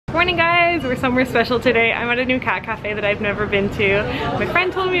Morning guys, we're somewhere special today. I'm at a new cat cafe that I've never been to. My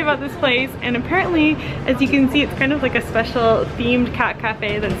friend told me about this place and apparently, as you can see, it's kind of like a special themed cat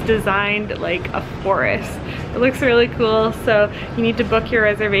cafe that's designed like a forest. It looks really cool, so you need to book your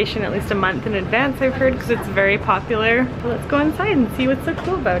reservation at least a month in advance, I've heard, because it's very popular. So let's go inside and see what's so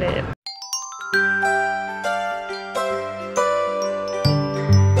cool about it.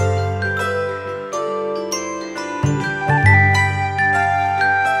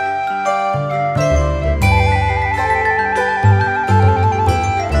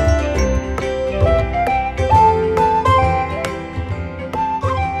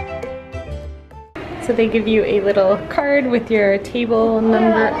 So they give you a little card with your table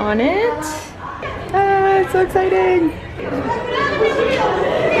number on it. Ah, it's so exciting!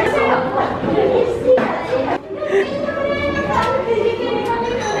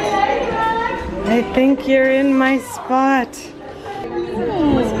 I think you're in my spot.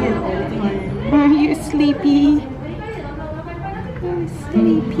 Are you sleepy? I'm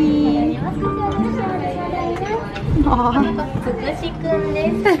sleepy. Aww.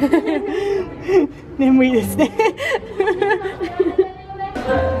 眠いですね。I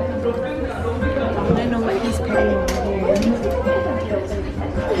don't know what he's petting over here.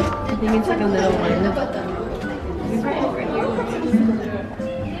 I think it's like a little one. He's right over here.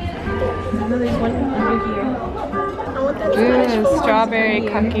 No, there's one over here. Ooh, strawberry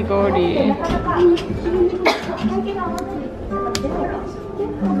kakigori.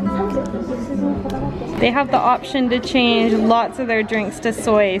 They have the option to change lots of their drinks to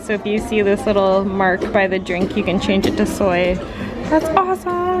soy, so if you see this little mark by the drink, you can change it to soy. That's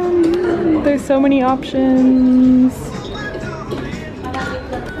awesome! There's so many options.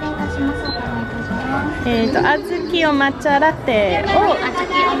 小豆お抹茶ラテを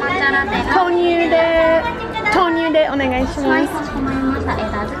豆乳でお願いします。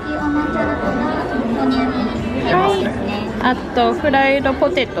はい。あとフライドポ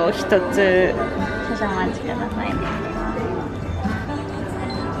テト1つ。少々お待ちください。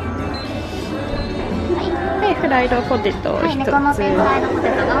はい、フライドポテト1つ。このフライドポテ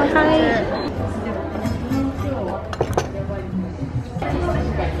トが1つ。はい。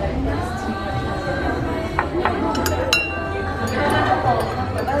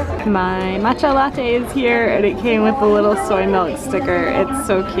My matcha latte is here and it came with a little soy milk sticker. It's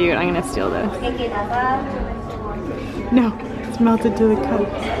so cute. I'm gonna steal this. No, it's melted to the cup.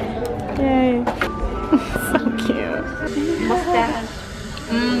 Yay. So cute.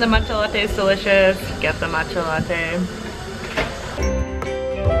 The matcha latte is delicious. Get the matcha latte.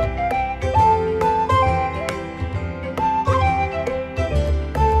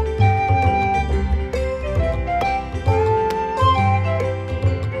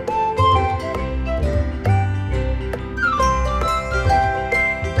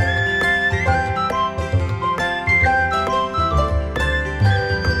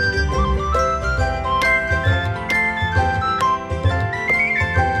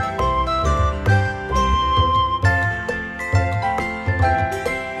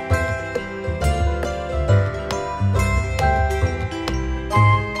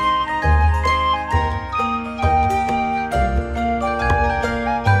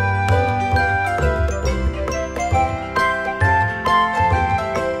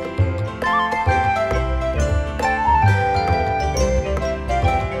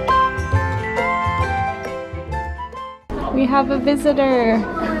 We have a visitor.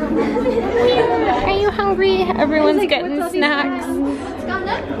 Are you hungry? Everyone's getting snacks.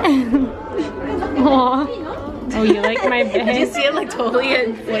 Aww. Oh, you like my bed? Did you see it like totally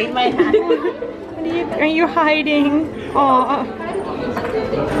inflate my hat? Are you hiding? Aww.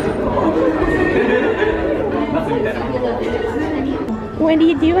 What are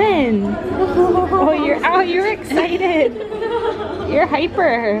you doing? Oh, you're excited. You're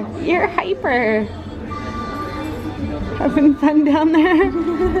hyper. You're hyper. Having fun down there?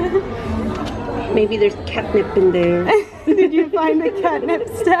 Maybe there's catnip in there. Did you find a catnip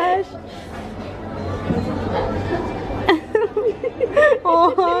stash?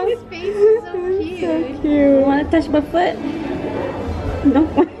 Oh, his face is so cute. So cute. You want to touch my foot? No.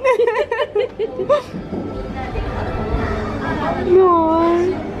 No.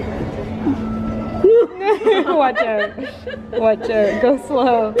 Watch out. Watch out. Go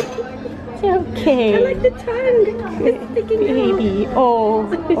slow. It's okay. I like the tongue. It's sticking baby. Oh,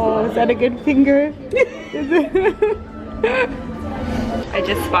 is that a good finger? I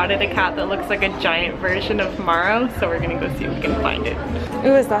just spotted a cat that looks like a giant version of Maro, so we're gonna go see if we can find it.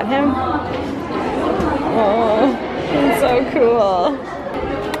 Ooh, is that him? Oh, it's so cool.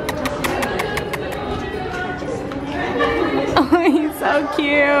 Oh, he's So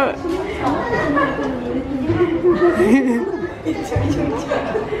cute.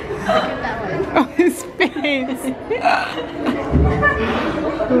 Oh, his face.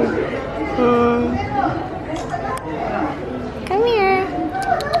 Come here.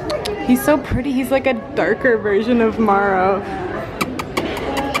 He's so pretty. He's like a darker version of Maro.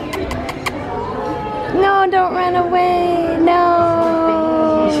 No, don't run away. No.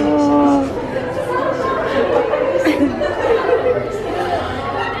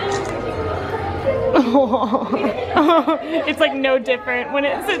 Oh, it's like no different when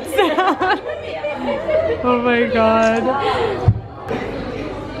it sits down. Oh my god.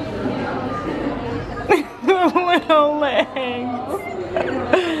 Little legs.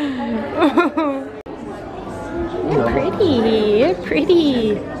 You're pretty. You're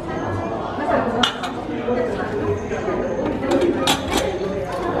pretty.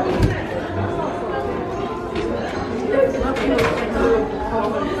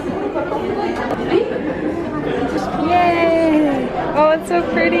 Yay! Oh, it's so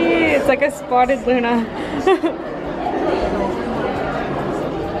pretty. It's like a spotted Luna.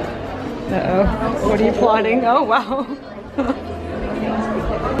 Uh-oh. What are you plotting? Oh, wow.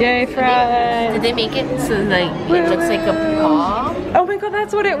 Yay, Fred. Did they make it so like it looks like a paw? Oh my god,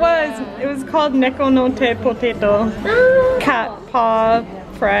 that's what it was. It was called Neko no te potato. Cat paw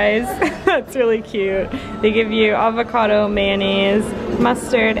fries. That's really cute. They give you avocado, mayonnaise,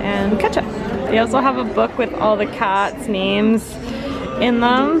 mustard, and ketchup. They also have a book with all the cats' names in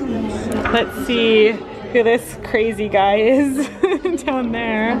them. Let's see who this crazy guy is down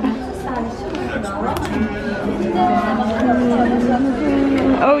there.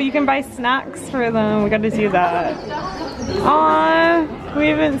 Oh, you can buy snacks for them. We gotta do that. Aww, we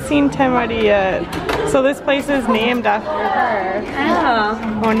haven't seen Temari yet. So this place is named after her.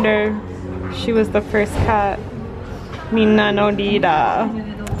 Oh. Wonder if she was the first cat. Minna no leader.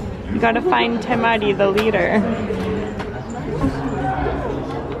 You gotta find Temari, the leader.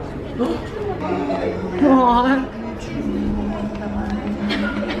 Aww.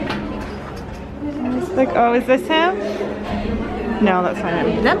 It's like, oh, is this him? No, that's not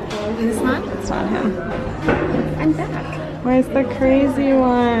him. Nope. Is this not? It's not him. I'm back. Where's the crazy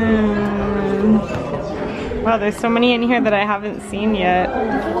one? Wow, there's so many in here that I haven't seen yet.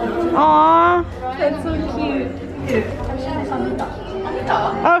 Aww. That's so cute.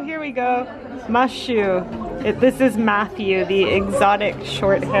 Oh, here we go. Mushu. This is Matthew, the exotic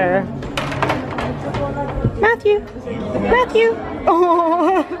short hair. Matthew. Matthew.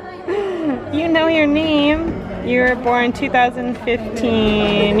 Oh, you know your name. You were born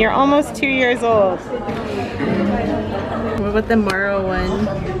 2015. You're almost 2 years old. What about the Maro one?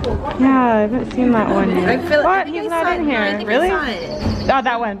 Yeah, I haven't seen that one yet. I feel what? He's not in here. Really? Oh,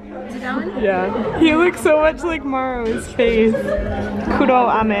 that one. Is it that one? Yeah. He looks so much like Maro, his face. Kuro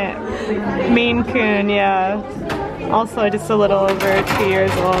Ame. Maine Coon, yeah. Also just a little over 2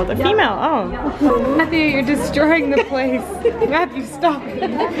 years old. A female, oh. Matthew, you're destroying the place. Matthew, stop.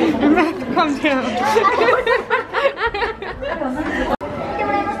 Matthew, calm down.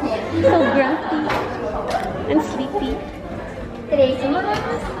 So grumpy and sleepy.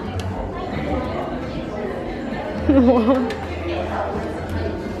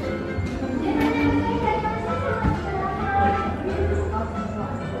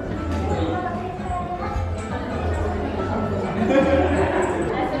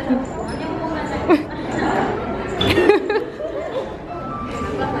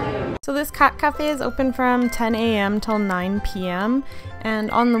 So this cat cafe is open from 10 a.m. till 9 p.m.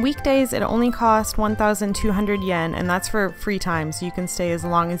 and on the weekdays it only costs 1,200 yen, and that's for free time, so you can stay as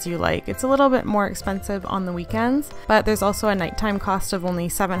long as you like. It's a little bit more expensive on the weekends, but there's also a nighttime cost of only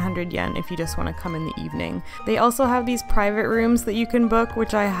 700 yen if you just want to come in the evening. They also have these private rooms that you can book,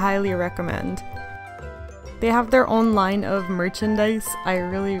 which I highly recommend. They have their own line of merchandise. I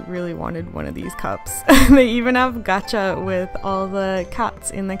really wanted one of these cups. They even have gacha with all the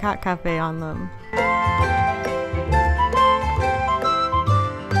cats in the cat cafe on them.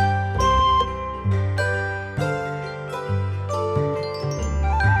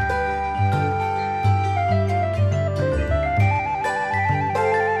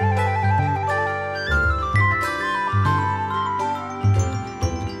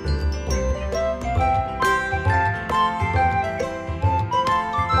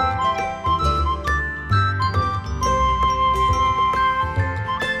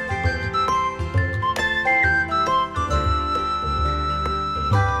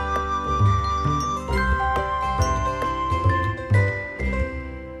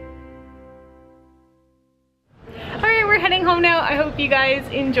 you guys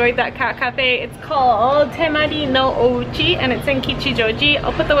enjoyed that cat cafe. It's called Temari no Ouchi and it's in Kichijoji.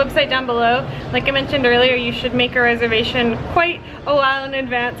 I'll put the website down below. Like I mentioned earlier, you should make a reservation quite a while in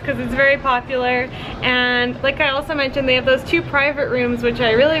advance because it's very popular. And like I also mentioned, they have those 2 private rooms which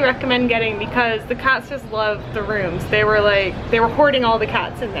I really recommend getting because the cats just love the rooms. They were hoarding all the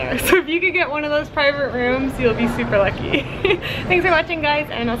cats in there. So if you could get one of those private rooms, you'll be super lucky. Thanks for watching guys,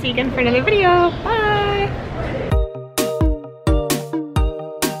 and I'll see you again for another video. Bye!